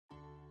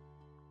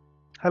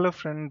Hello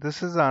friend,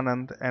 this is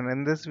Anand and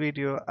in this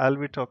video I'll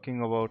be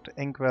talking about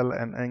Inkwell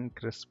and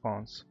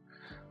InkResponse.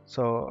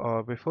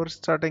 Before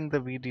starting the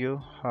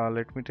video,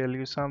 let me tell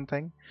you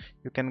something.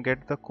 You can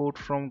get the code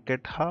from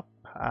GitHub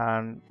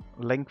and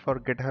link for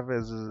GitHub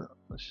is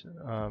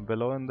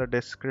below in the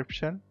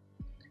description.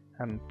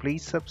 And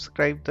please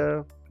subscribe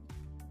the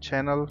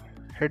channel,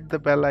 hit the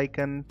bell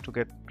icon to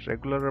get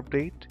regular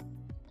update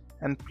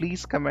and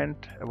please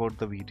comment about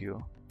the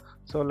video.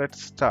 So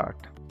let's start.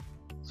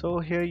 So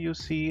here you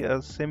see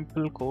a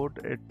simple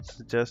code. It's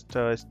just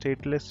a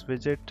stateless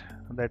widget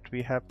that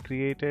we have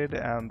created,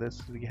 and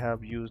this we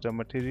have used a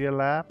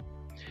material app.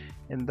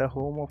 In the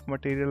home of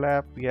material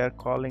app we are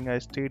calling a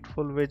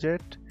stateful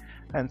widget.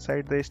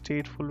 Inside the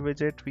stateful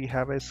widget we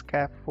have a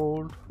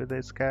scaffold with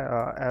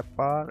a app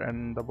bar,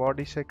 and the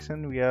body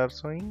section we are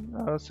showing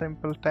a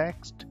simple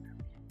text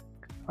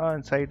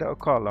inside a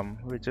column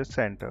which is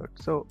centered.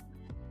 So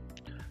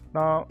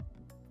now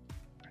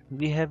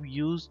we have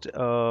used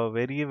a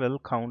variable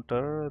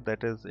counter,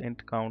 that is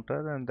int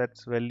counter, and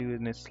that's value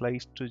is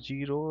sliced to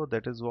 0.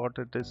 That is what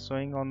it is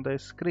showing on the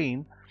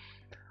screen.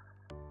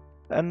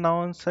 And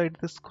now inside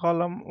this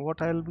column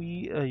what I'll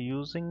be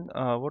doing,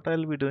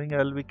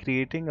 I'll be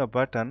creating a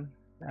button,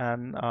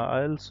 and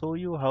I'll show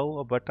you how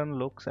a button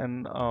looks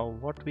and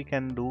what we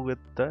can do with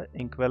the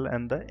Inkwell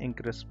and the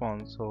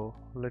InkResponse. So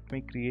let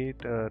me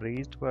create a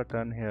raised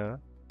button here.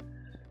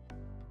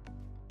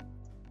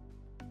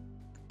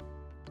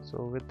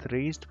 So with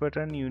raised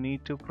button you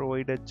need to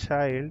provide a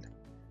child,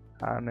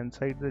 and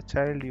inside the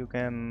child you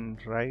can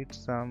write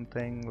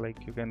something,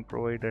 like you can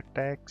provide a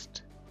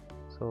text.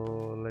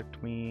 So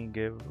let me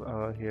give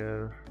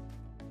here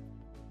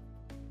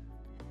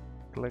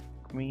click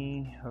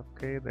me.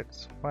 Okay,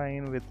 that's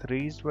fine. With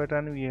raised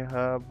button we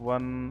have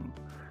one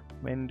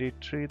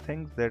mandatory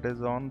thing, that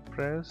is on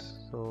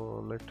press.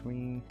 So let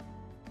me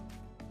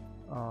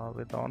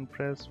with on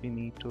press we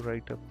need to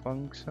write a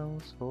function.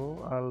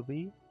 So I'll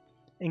be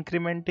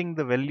incrementing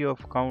the value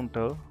of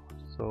counter.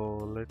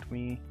 So let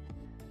me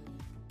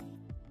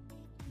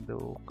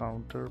do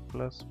counter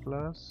plus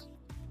plus.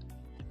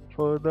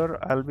 Further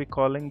I'll be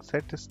calling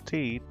set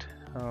state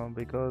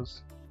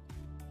because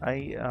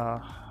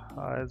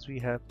as we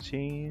have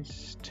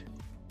changed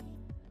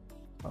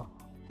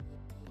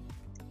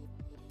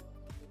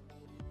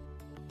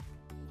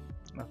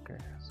okay,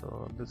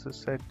 so this is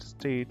set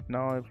state.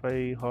 Now if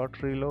I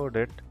hot reload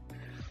it,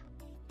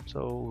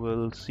 so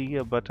we'll see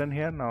a button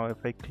here. Now if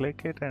I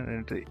click it,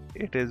 and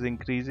it is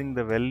increasing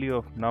the value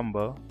of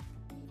number.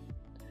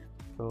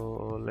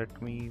 So let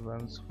me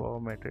once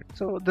format it.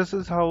 So this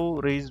is how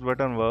raised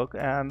button work,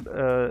 and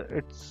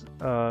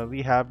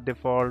we have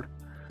default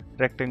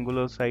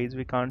rectangular size,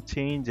 we can't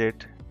change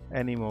it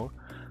anymore.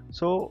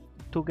 So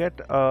to get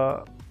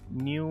a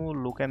new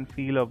look and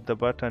feel of the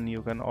button,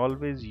 you can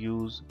always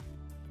use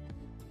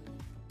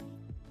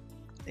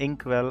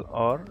Inkwell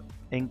or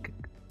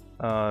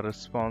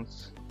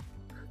InkResponse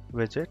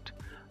widget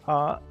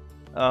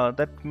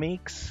that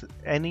makes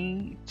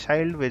any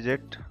child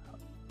widget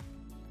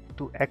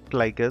to act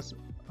like as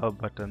a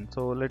button.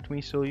 So let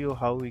me show you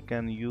how we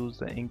can use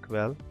the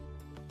Inkwell.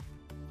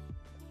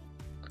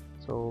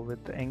 So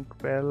with the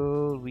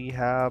Inkwell we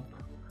have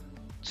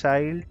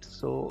child.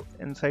 So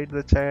inside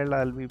the child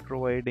I'll be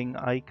providing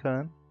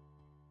icon.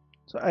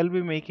 So I'll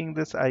be making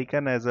this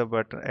icon as a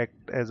button,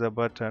 act as a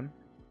button.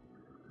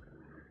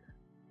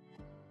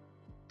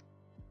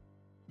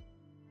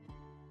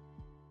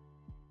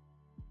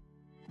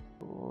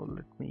 So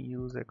let me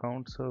use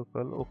account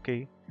circle.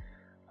 Okay,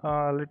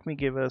 let me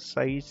give a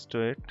size to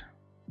it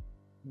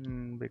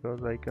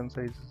because icon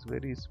size is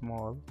very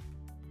small.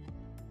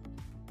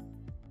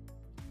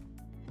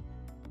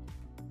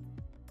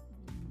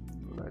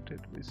 Let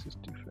it be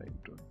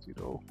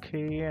 65.0.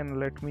 Okay, and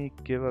let me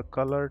give a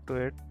color to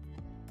it.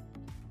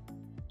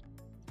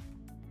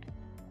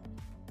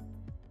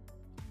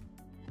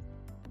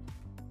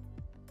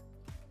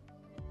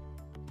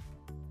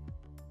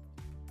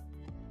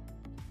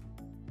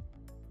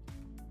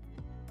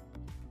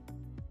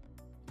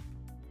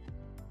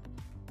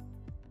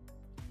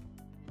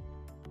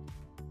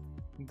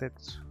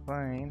 That's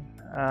fine.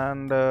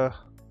 And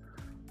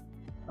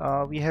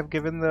we have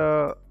given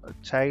the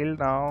child.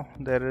 Now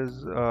there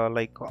is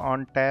like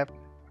on tap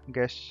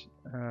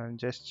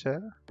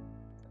gesture.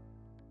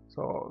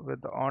 So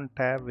with the on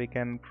tab we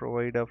can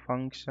provide a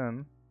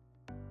function.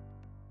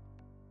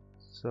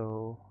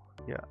 So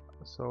yeah,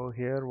 so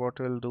here what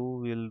we'll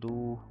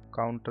do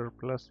counter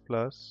plus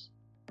plus.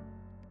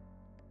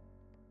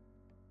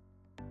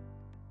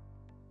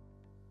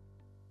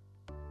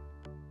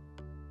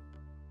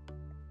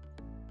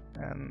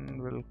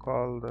 And we'll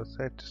call the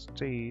set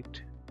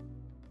state.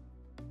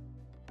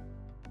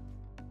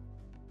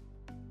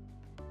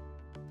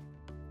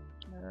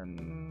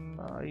 And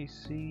I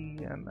see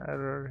an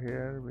error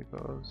here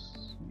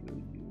because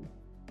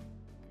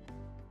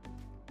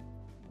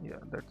yeah,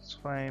 that's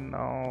fine.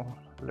 Now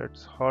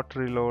let's hot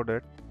reload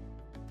it,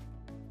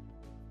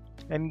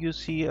 and you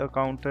see a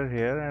counter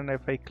here, and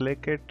if I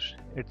click it,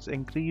 it's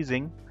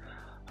increasing.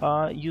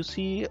 You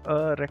see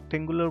a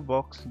rectangular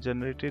box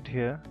generated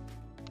here.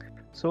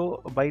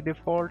 So by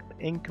default,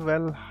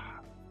 Inkwell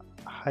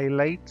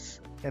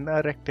highlights in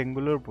a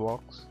rectangular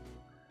box.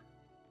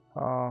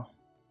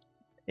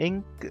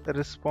 Ink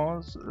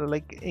response,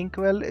 like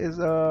Inkwell is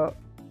a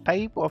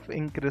type of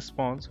ink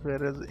response,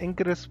 whereas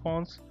ink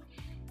response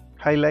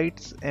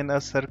highlights in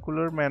a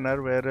circular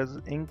manner, whereas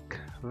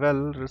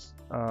Inkwell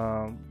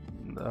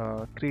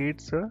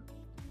creates a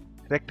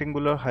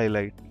rectangular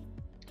highlight.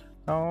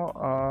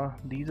 Now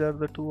these are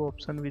the two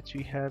options which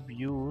we have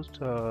used.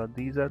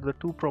 These are the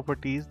two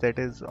properties, that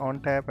is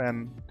on tap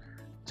and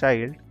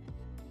child.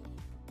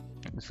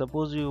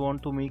 Suppose you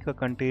want to make a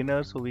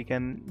container, so we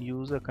can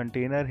use a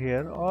container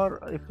here, or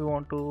if you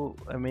want to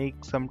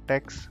make some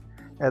text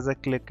as a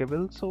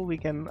clickable, so we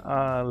can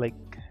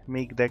like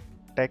make that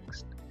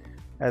text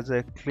as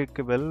a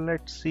clickable.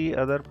 Let's see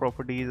other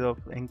properties of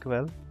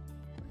Inkwell.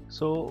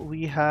 So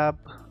we have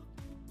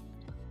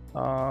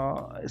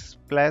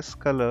splash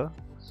color.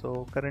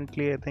 So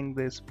currently I think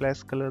the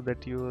splash color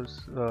that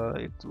yours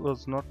it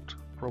was not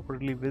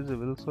properly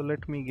visible, so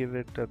let me give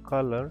it a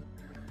color,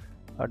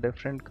 a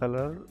different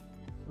color.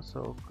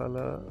 So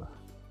color,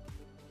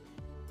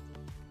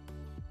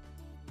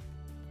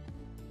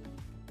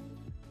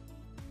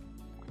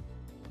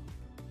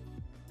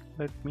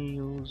 let me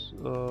use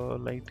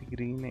light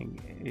green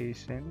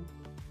Asian,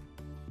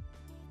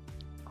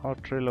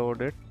 hot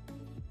reload it,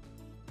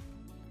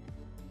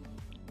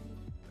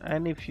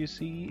 and if you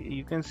see,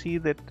 you can see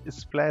that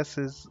splash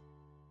is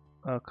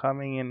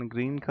coming in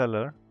green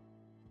color.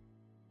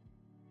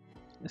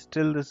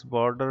 Still this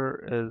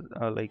border is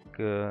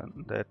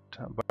that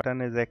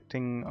button is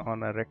acting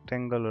on a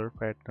rectangular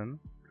pattern.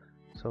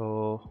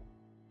 So,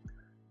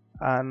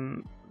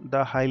 and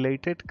the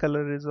highlighted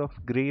color is of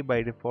gray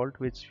by default,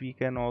 which we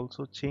can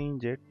also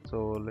change it.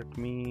 So let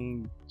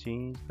me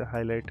change the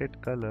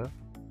highlighted color.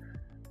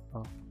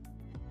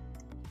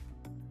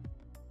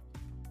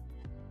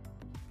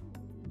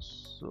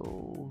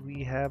 So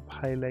we have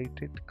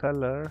highlighted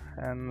color,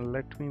 and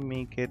let me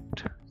make it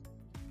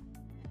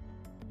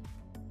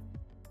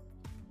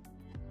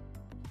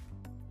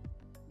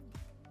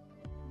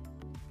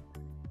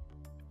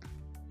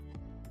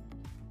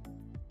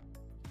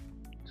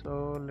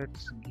so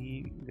let's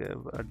give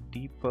a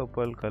deep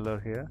purple color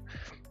here.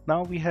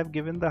 Now we have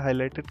given the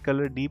highlighted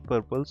color deep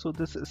purple, so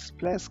this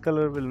splash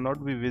color will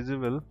not be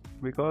visible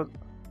because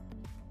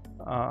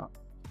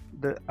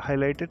the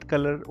highlighted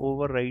color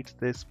overrides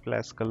the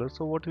splash color.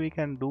 So what we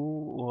can do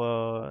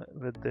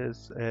with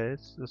this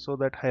is, so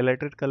that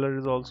highlighted color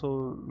is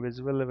also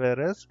visible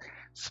whereas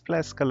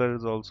splash color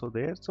is also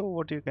there. So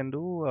what you can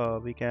do,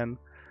 we can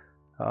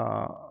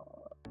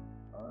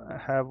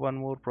have one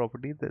more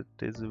property, that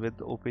is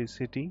with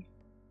opacity,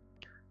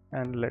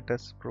 and let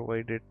us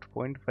provide it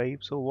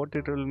 0.5. so what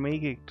it will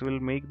make, it will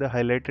make the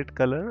highlighted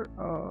color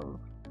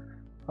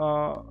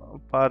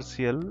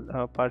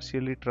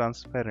partially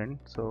transparent.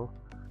 So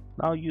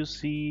now you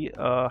see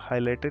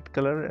highlighted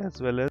color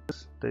as well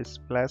as the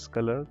splash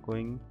color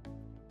going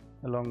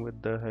along with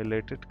the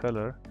highlighted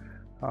color.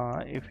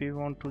 If you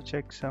want to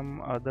check some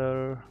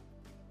other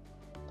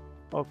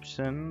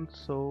option,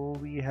 so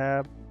we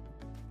have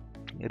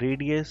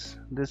radius.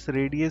 This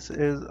radius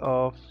is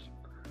of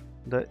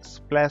the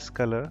splash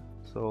color.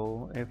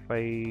 So if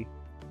I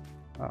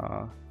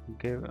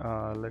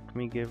let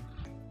me give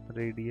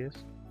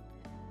radius.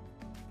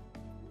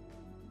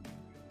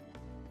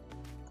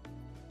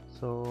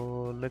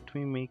 So let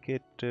me make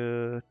it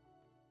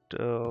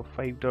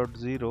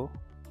 5.0.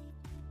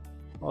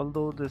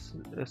 Although this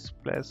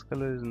splash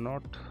color is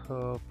not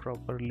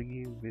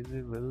properly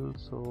visible,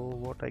 so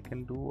what I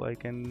can do, I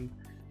can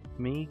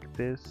make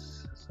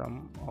this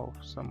some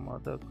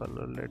other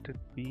color. Let it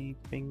be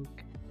pink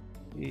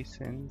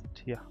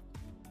accent, yeah,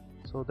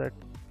 so that,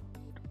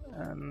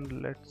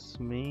 and let's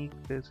make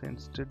this,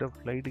 instead of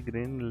light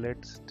green,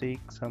 let's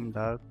take some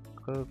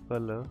darker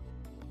color.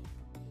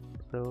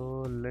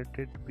 So let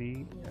it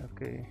be,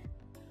 okay,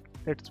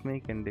 let's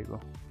make indigo,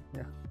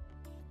 yeah.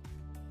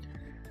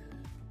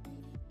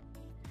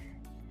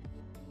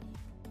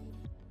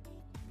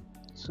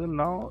 So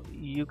now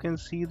you can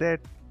see that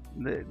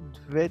the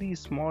very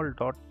small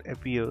dot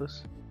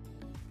appears,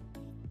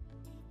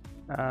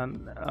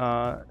 and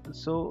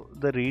so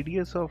the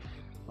radius of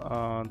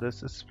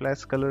this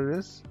splash color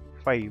is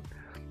 5,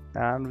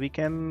 and we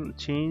can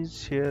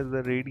change here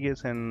the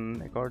radius,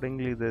 and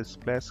accordingly the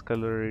splash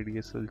color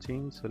radius will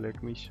change. So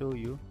let me show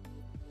you.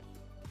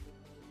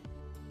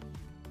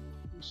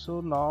 So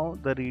now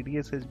the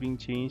radius has been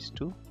changed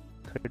to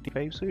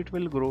 35, so it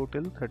will grow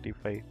till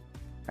 35,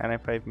 and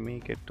if I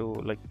make it to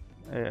like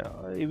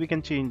we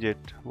can change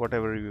it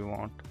whatever we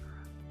want.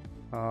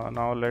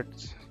 Now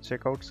let's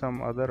check out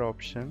some other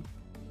option.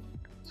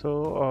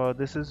 So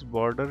this is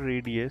border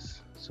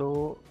radius.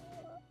 So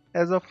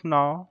as of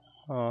now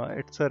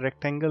it's a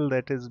rectangle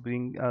that is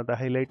being the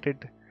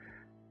highlighted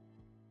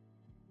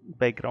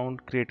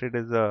background created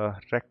as a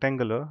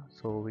rectangular,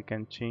 so we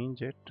can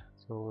change it.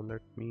 So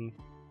let me,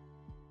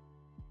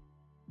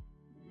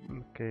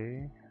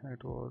 okay,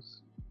 it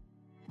was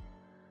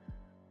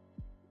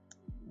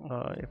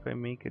if I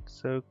make it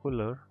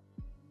circular,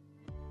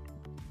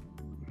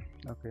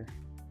 okay.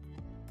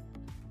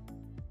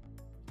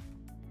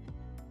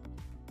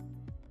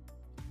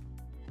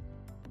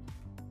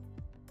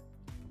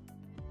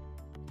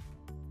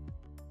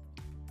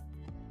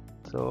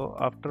 So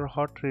after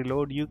hot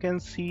reload, you can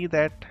see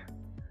that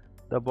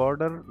the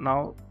border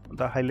now,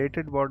 the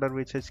highlighted border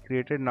which is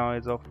created now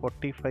is of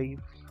 45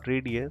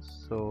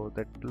 radius, so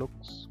that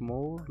looks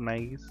more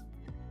nice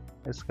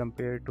as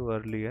compared to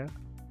earlier.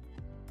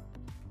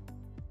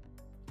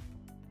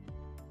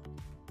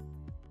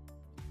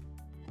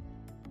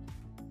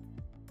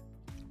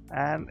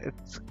 And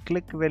its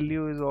click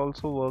value is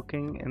also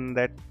working in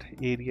that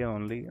area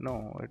only.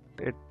 No,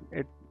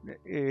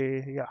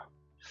 yeah.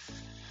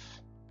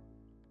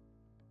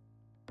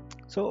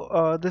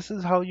 So this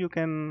is how you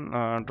can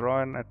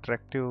draw an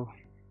attractive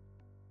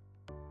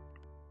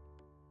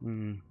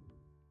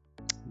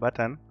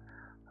button.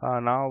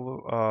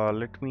 Now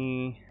let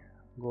me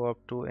go up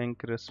to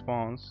ink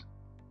response.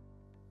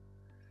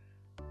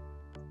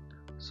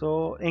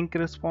 So ink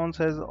response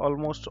has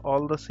almost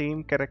all the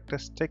same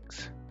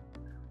characteristics,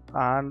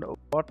 and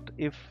what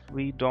if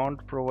we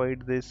don't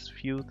provide these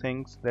few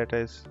things, that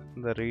is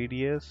the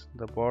radius,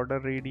 the border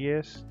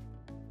radius,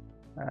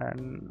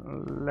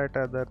 and let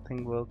other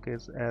thing work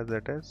as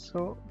it is.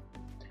 So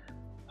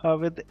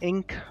with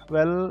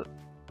Inkwell,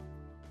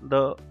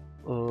 the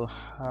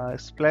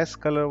splash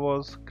color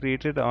was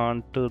created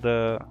onto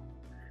the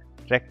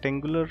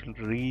rectangular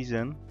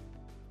region,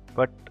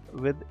 but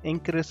with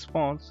ink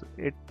response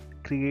it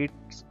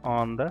creates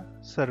on the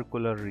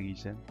circular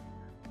region.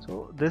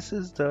 So this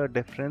is the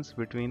difference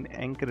between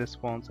ink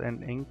response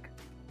and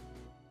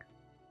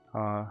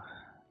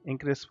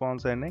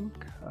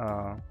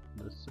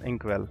this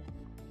Inkwell.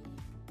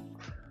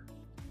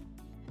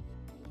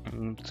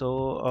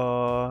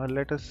 So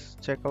let us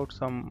check out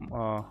some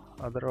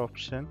other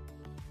option.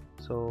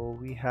 So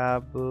we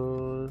have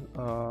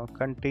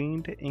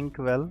contained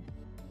Inkwell.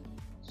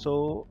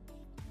 So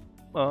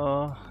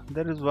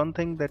there is one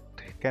thing that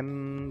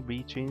can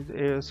be changed.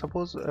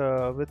 Suppose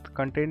with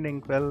contained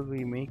Inkwell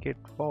we make it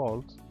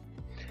false,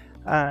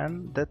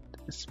 and that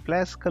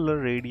splash color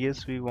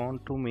radius we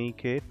want to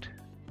make it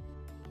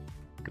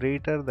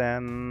greater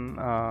than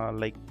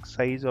like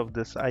size of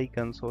this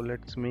icon. So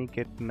let's make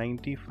it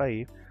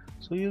 95.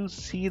 So you'll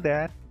see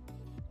that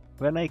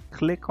when I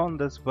click on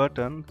this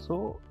button,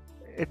 so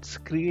it's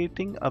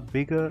creating a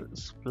bigger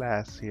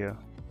splash here.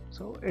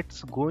 So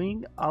it's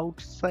going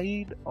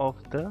outside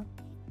of the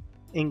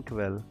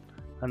Inkwell.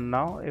 And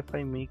now if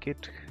I make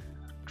it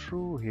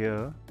true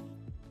here,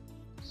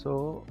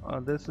 so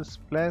this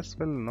splash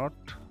will not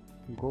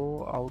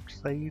go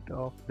outside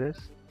of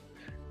this,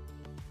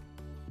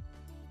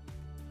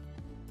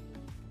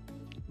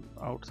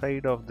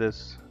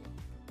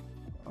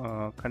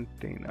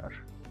 container.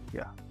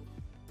 Yeah,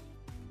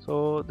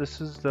 so this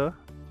is the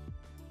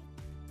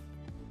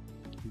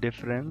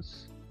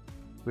difference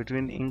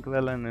between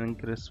Inkwell and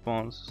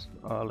InkResponse.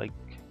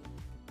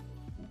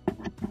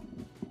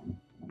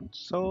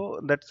 So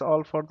that's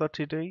all for the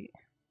today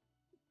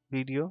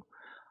video,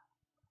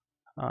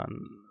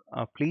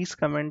 and please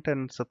comment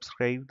and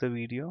subscribe the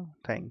video.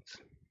 Thanks.